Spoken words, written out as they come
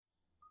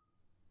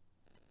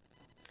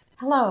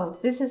Hello,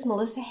 this is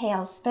Melissa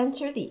Hales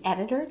Spencer, the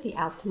editor of the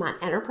Altamont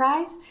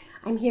Enterprise.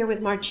 I'm here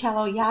with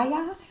Marcello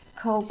Yaya,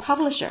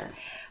 co-publisher.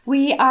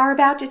 We are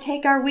about to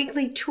take our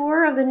weekly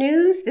tour of the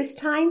news, this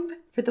time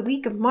for the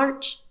week of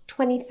March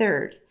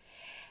 23rd.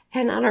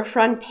 And on our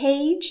front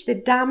page, the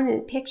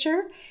dominant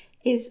picture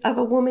is of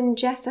a woman,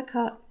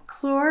 Jessica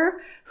Clure,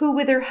 who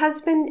with her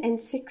husband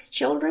and 6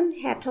 children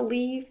had to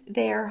leave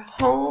their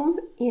home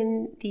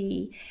in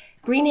the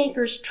Green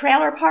Acres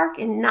Trailer Park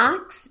in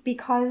Knox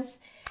because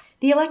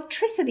the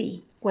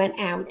electricity went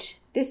out.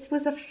 This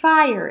was a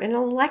fire in an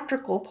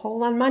electrical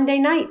pole on Monday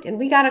night, and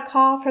we got a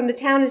call from the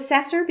town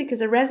assessor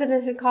because a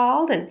resident had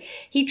called, and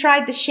he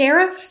tried the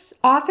sheriff's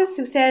office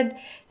who said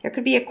there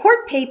could be a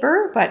court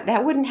paper, but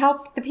that wouldn't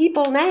help the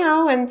people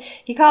now, and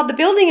he called the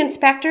building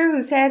inspector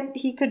who said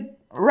he could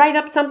write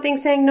up something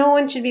saying no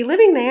one should be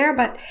living there,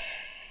 but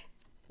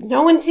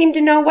no one seemed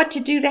to know what to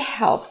do to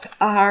help.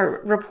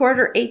 Our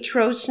reporter H.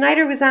 Rose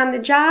Schneider was on the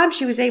job.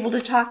 She was able to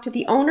talk to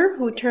the owner,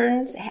 who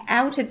turns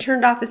out had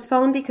turned off his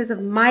phone because of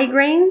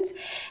migraines.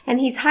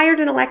 And he's hired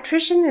an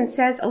electrician and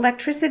says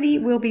electricity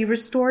will be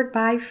restored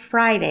by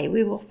Friday.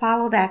 We will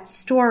follow that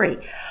story.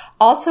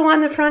 Also on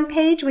the front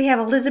page, we have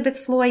Elizabeth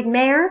Floyd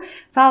Mayer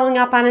following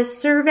up on a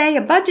survey,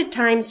 a budget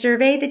time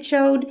survey that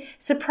showed,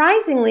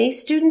 surprisingly,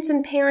 students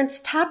and parents'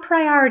 top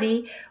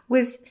priority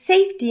was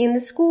safety in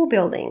the school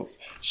buildings.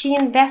 She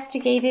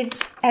investigated,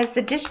 as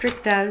the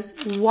district does,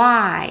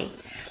 why.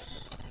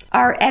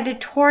 Our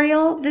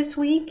editorial this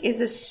week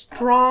is a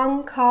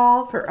strong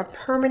call for a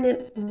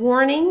permanent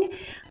warning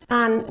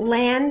on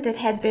land that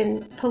had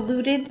been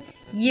polluted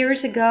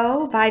years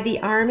ago by the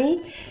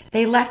Army.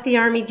 They left the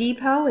Army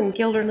Depot in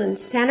Guilderland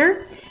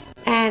Center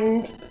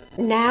and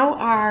now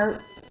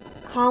are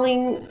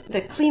calling the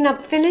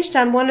cleanup finished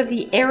on one of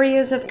the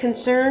areas of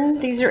concern.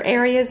 These are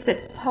areas that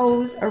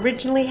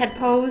originally had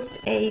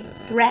posed a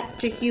threat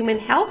to human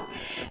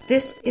health.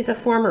 This is a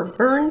former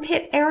burn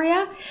pit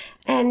area,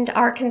 and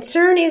our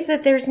concern is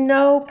that there's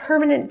no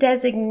permanent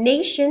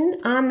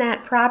designation on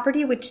that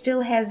property, which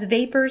still has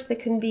vapors that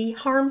can be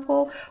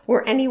harmful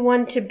for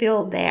anyone to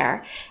build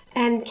there.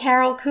 And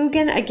Carol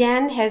Coogan,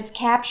 again, has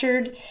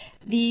captured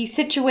the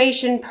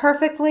situation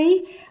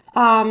perfectly,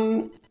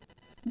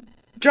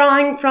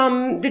 drawing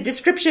from the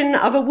description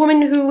of a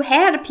woman who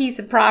had a piece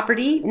of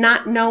property,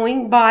 not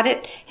knowing, bought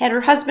it, had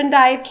her husband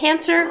die of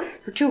cancer,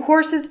 her 2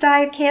 horses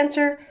die of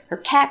cancer, her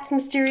cats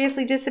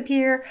mysteriously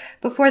disappear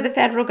before the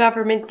federal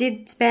government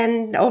did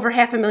spend over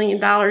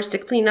 $500,000 to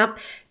clean up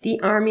the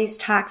Army's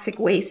toxic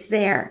waste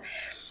there.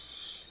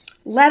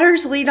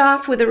 Letters lead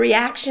off with a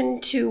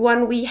reaction to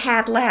one we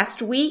had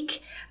last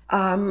week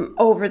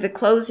over the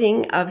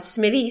closing of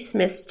Smitty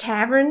Smith's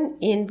Tavern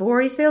in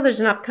Voorheesville. There's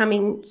an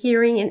upcoming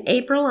hearing in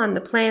April on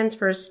the plans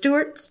for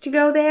Stewart's to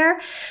go there.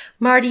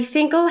 Marty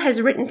Finkel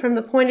has written from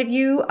the point of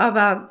view of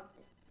a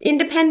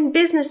independent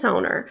business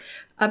owner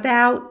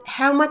about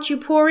how much you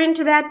pour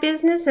into that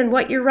business and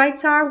what your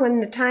rights are when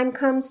the time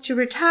comes to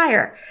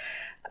retire.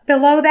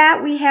 Below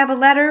that, we have a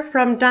letter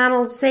from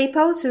Donald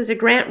Sapos, who's a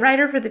grant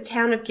writer for the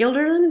town of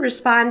Guilderland,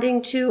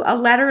 responding to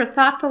a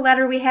thoughtful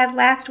letter we had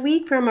last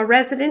week from a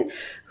resident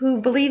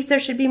who believes there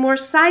should be more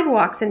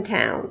sidewalks in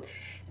town.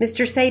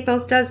 Mr.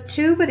 Sapos does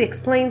too, but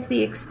explains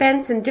the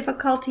expense and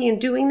difficulty in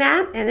doing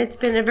that, and it's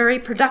been a very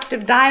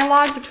productive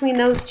dialogue between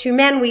those 2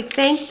 men. We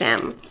thank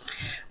them.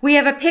 We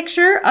have a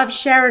picture of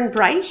Sharon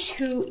Breisch,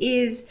 who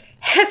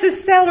has a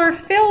cellar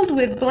filled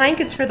with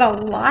blankets for the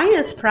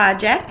Linus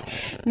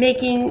Project,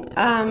 making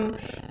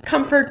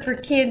comfort for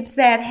kids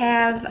that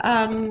have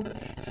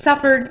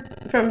suffered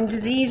from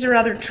disease or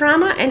other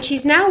trauma. And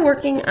she's now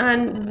working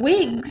on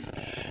wigs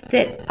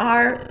that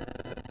are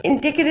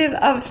indicative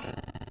of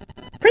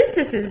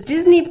princesses,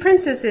 Disney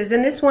princesses,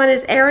 and this one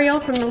is Ariel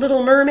from The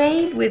Little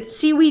Mermaid with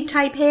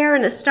seaweed-type hair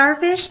and a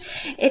starfish.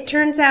 It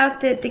turns out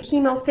that the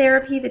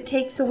chemotherapy that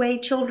takes away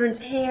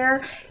children's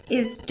hair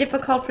is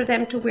difficult for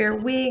them to wear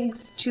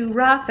wigs, too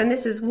rough, and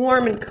this is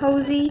warm and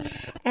cozy,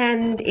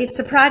 and it's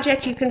a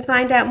project you can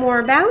find out more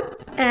about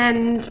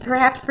and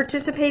perhaps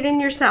participate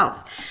in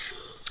yourself.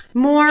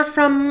 More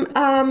from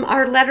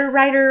our letter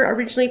writer,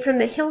 originally from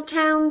the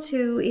Hilltowns,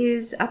 who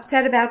is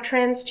upset about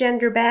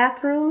transgender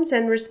bathrooms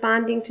and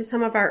responding to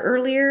some of our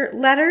earlier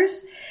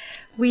letters.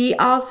 We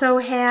also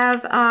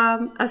have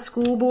a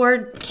school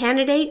board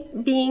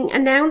candidate being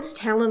announced,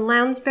 Helen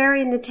Lounsbury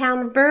in the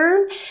town of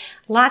Bern.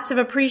 Lots of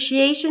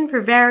appreciation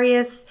for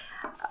various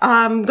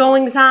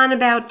goings-on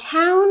about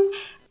town.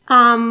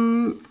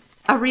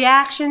 A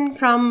reaction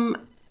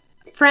from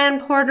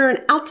Fran Porter in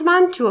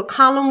Altamont to a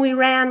column we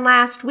ran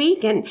last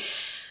week, and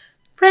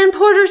Fran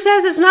Porter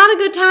says it's not a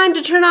good time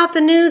to turn off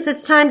the news,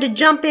 it's time to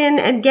jump in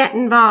and get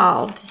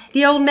involved.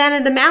 The Old Men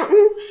of the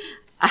Mountain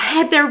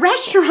had their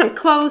restaurant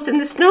closed in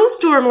the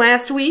snowstorm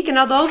last week, and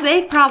although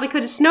they probably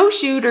could have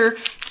snowshoed or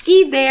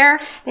skied there,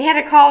 they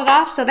had to call it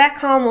off, so that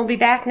column will be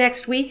back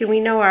next week, and we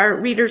know our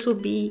readers will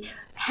be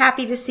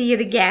happy to see it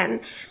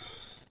again.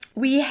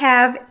 We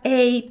have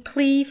a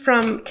plea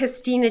from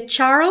Christina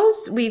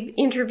Charles. We've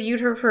interviewed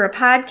her for a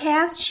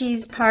podcast.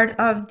 She's part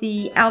of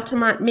the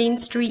Altamont Main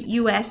Street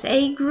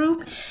USA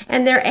group,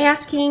 and they're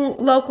asking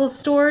local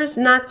stores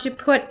not to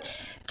put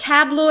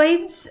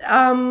tabloids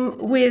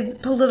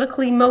with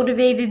politically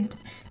motivated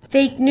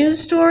fake news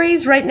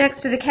stories right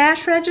next to the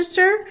cash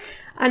register.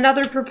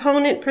 Another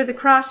proponent for the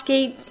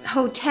Crossgates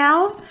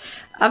Hotel.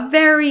 A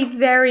very,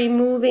 very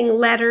moving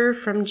letter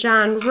from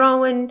John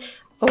Rowan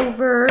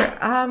over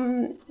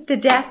the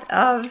death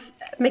of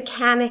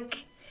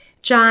mechanic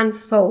John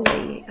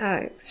Foley,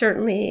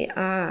 certainly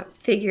a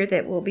figure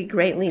that will be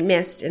greatly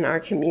missed in our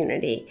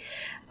community.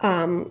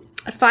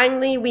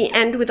 Finally, we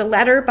end with a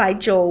letter by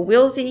Joel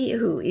Wilsey,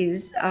 who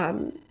is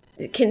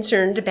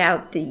concerned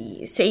about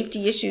the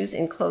safety issues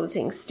in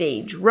closing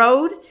Stage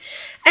Road.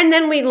 And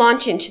then we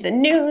launch into the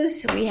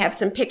news. We have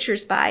some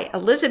pictures by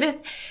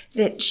Elizabeth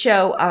that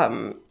show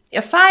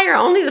a fire.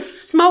 Only the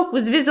smoke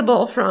was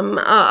visible from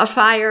a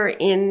fire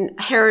in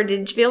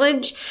Heritage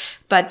Village,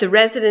 but the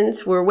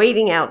residents were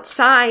waiting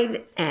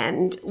outside,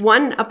 and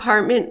one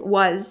apartment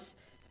was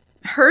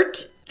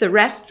hurt. The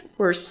rest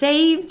were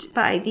saved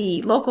by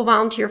the local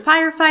volunteer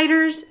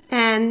firefighters,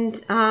 and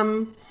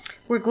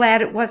we're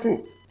glad it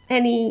wasn't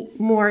any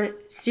more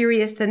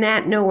serious than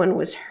that. No one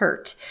was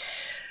hurt.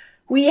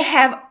 We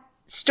have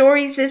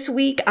stories this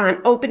week on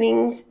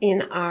openings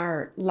in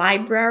our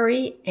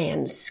library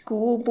and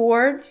school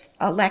boards.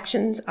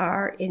 Elections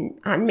are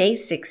on May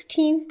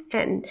 16th,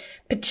 and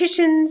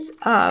petitions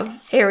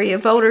of area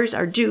voters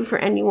are due for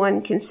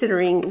anyone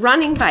considering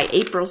running by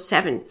April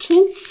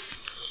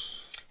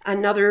 17th.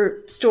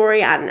 Another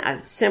story on a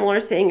similar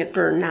thing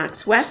for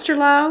Knox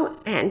Westerlo,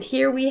 and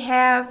here we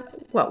have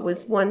what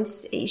was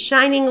once a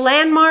shining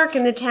landmark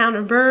in the town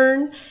of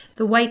Bern,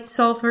 the White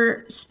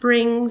Sulphur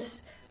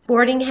Springs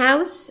boarding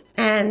house,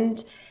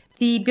 and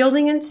the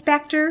building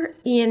inspector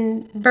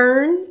in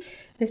Bern,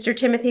 Mr.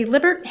 Timothy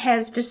Libbert,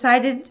 has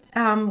decided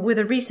with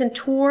a recent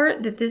tour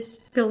that this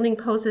building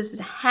poses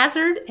a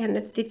hazard, and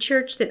if the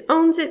church that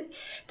owns it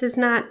does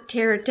not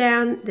tear it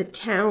down, the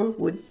town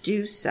would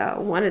do so.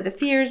 One of the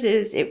fears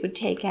is it would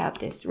take out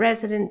this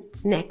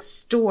residence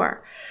next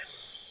door.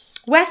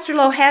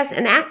 Westerlo has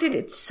enacted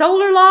its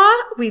solar law.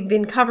 We've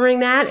been covering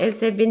that as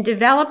they've been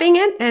developing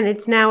it, and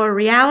it's now a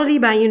reality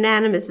by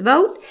unanimous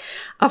vote.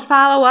 A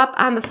follow-up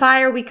on the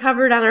fire we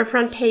covered on our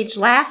front page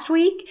last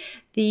week.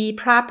 The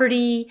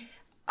property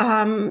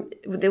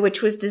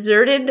which was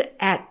deserted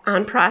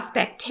on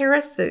Prospect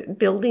Terrace, the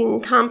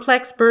building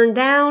complex burned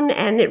down,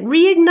 and it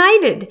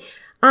reignited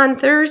on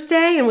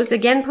Thursday and was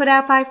again put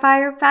out by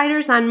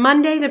firefighters. On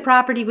Monday, the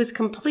property was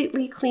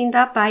completely cleaned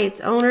up by its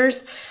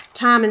owners,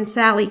 Tom and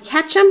Sally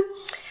Ketchum.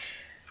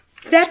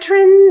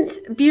 Veterans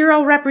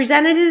Bureau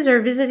representatives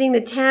are visiting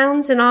the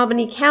towns in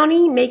Albany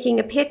County, making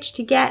a pitch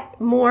to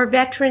get more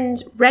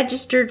veterans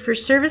registered for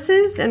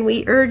services, and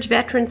we urge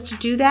veterans to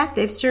do that.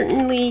 They've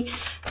certainly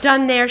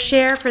done their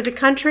share for the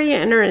country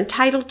and are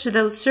entitled to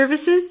those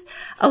services.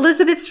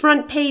 Elizabeth's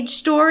front page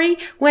story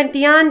went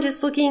beyond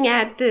just looking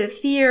at the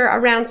fear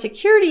around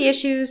security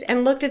issues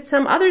and looked at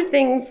some other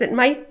things that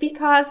might be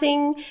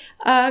causing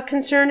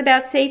concern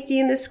about safety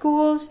in the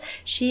schools.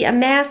 She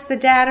amassed the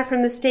data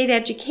from the State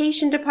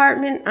Education Department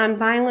on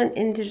violent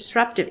and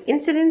disruptive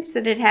incidents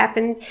that had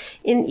happened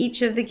in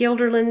each of the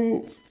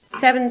Guilderland's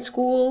 7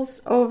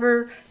 schools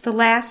over the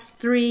last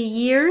 3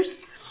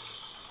 years.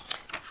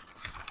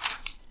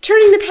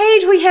 Turning the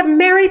page, we have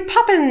Mary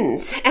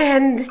Poppins,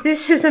 and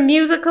this is a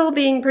musical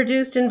being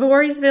produced in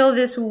Voorheesville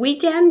this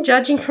weekend.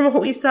 Judging from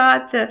what we saw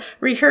at the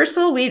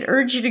rehearsal, we'd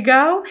urge you to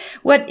go.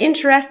 What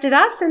interested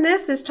us in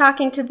this is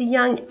talking to the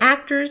young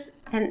actors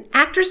and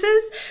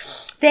actresses.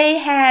 They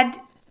had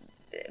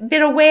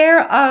been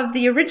aware of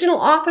the original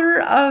author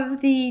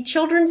of the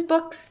children's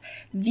books'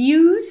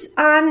 views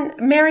on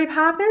Mary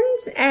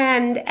Poppins,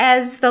 and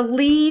as the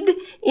lead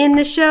in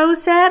the show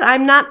said,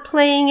 I'm not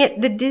playing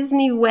it the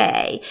Disney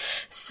way.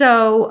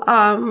 So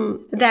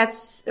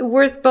that's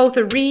worth both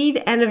a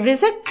read and a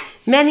visit.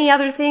 Many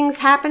other things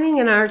happening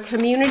in our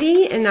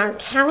community, in our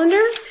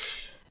calendar.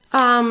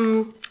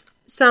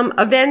 Some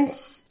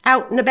events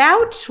out and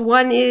about.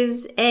 One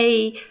is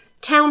a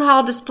town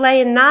hall display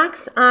in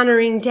Knox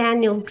honoring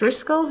Daniel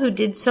Driscoll, who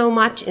did so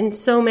much in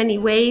so many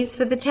ways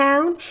for the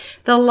town.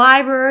 The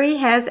library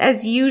has,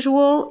 as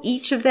usual,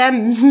 each of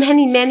them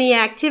many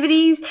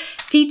activities.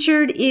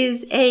 Featured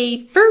is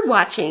a bird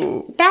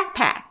watching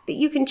backpack that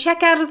you can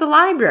check out of the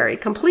library,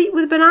 complete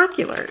with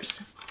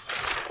binoculars.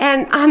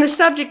 And on the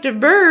subject of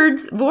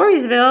birds,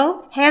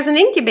 Voorheesville has an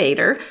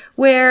incubator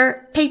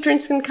where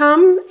patrons can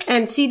come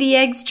and see the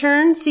eggs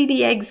turn, see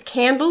the eggs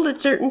candled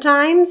at certain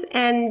times,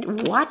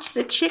 and watch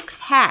the chicks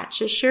hatch,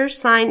 a sure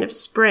sign of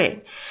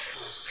spring.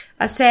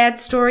 A sad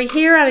story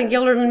here on a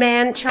Guilderland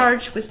man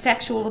charged with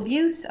sexual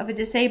abuse of a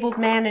disabled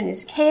man in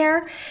his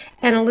care.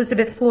 And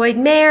Elizabeth Floyd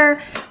Mayer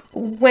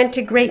went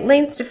to great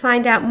lengths to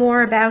find out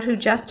more about who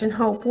Justin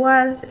Hope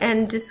was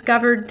and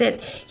discovered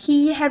that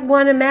he had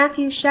won a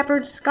Matthew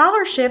Shepard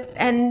scholarship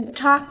and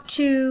talked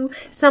to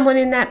someone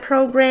in that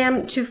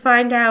program to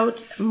find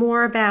out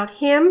more about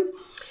him.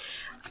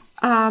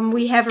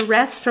 We have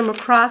arrests from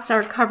across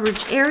our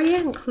coverage area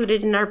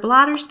included in our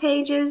blotters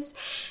pages.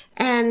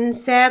 And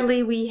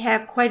sadly, we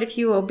have quite a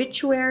few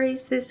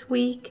obituaries this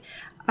week.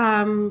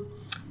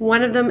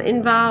 One of them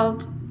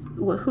involved,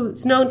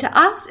 who's known to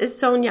us as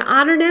Sonia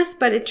Otterness,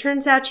 but it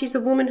turns out she's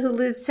a woman who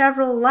lived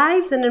several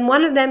lives, and in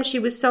one of them she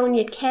was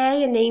Sonia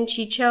Kay, a name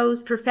she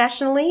chose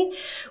professionally.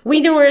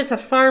 We knew her as a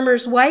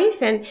farmer's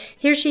wife, and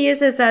here she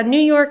is as a New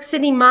York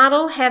City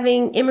model,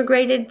 having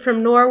immigrated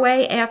from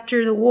Norway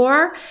after the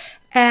war,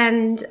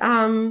 and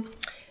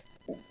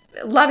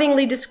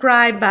lovingly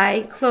described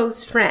by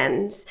close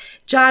friends.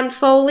 John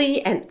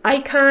Foley, an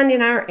icon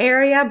in our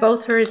area,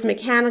 both for his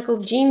mechanical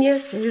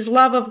genius, his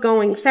love of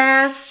going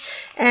fast,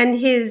 and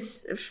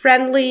his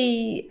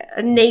friendly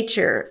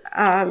nature.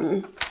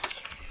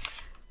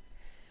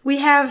 We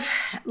have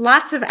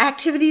lots of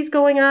activities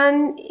going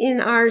on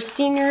in our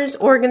seniors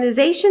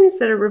organizations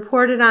that are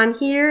reported on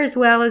here, as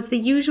well as the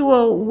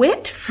usual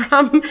wit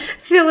from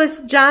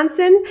Phyllis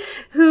Johnson,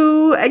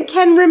 who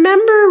can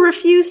remember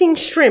refusing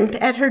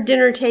shrimp at her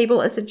dinner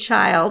table as a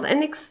child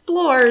and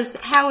explores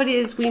how it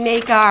is we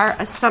make our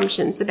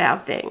assumptions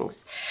about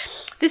things.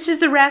 This is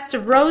the rest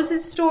of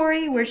Rose's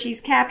story, where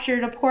she's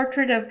captured a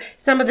portrait of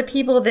some of the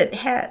people that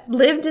had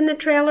lived in the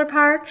trailer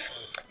park.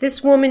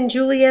 This woman,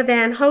 Julia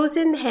Van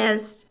Hosen,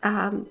 has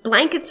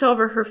blankets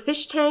over her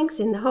fish tanks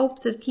in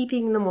hopes of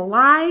keeping them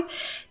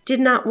alive.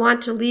 Did not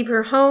want to leave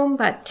her home,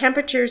 but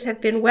temperatures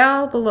have been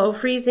well below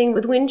freezing.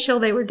 With wind chill,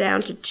 they were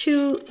down to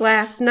 2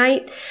 last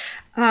night.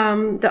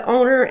 The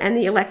owner and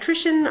the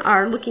electrician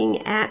are looking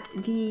at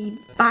the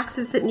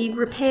boxes that need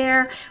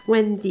repair.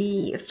 When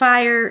the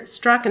fire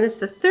struck, and it's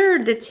the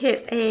third that's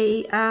hit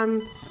a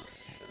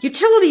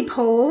utility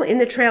pole in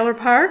the trailer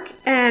park,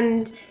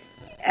 and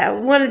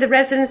one of the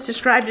residents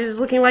described it as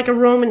looking like a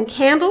Roman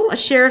candle. A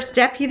sheriff's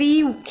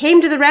deputy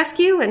came to the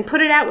rescue and put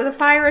it out with a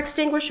fire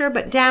extinguisher,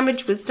 but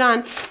damage was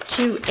done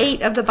to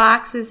 8 of the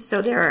boxes,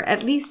 so there are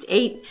at least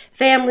 8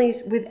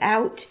 families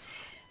without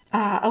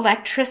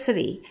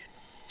electricity.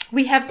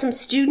 We have some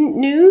student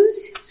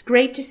news. It's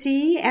great to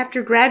see,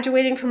 after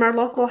graduating from our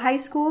local high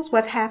schools,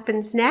 what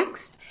happens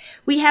next.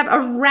 We have a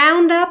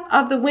roundup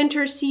of the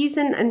winter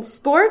season in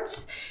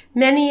sports.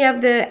 Many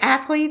of the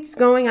athletes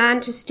going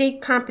on to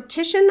state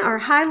competition are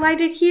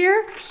highlighted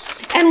here.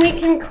 And we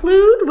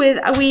conclude with,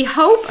 we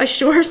hope, a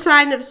sure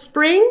sign of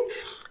spring.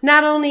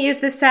 Not only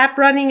is the sap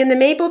running in the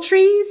maple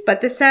trees,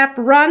 but the sap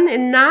run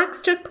in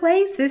Knox took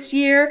place this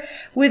year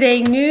with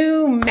a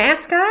new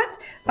mascot,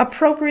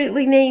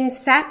 appropriately named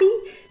Sappy.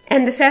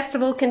 And the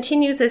festival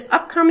continues this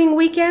upcoming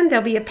weekend.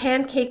 There'll be a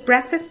pancake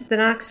breakfast at the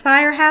Knox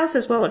Firehouse,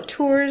 as well as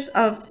tours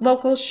of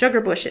local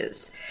sugar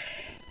bushes.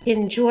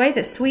 Enjoy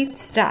the sweet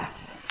stuff.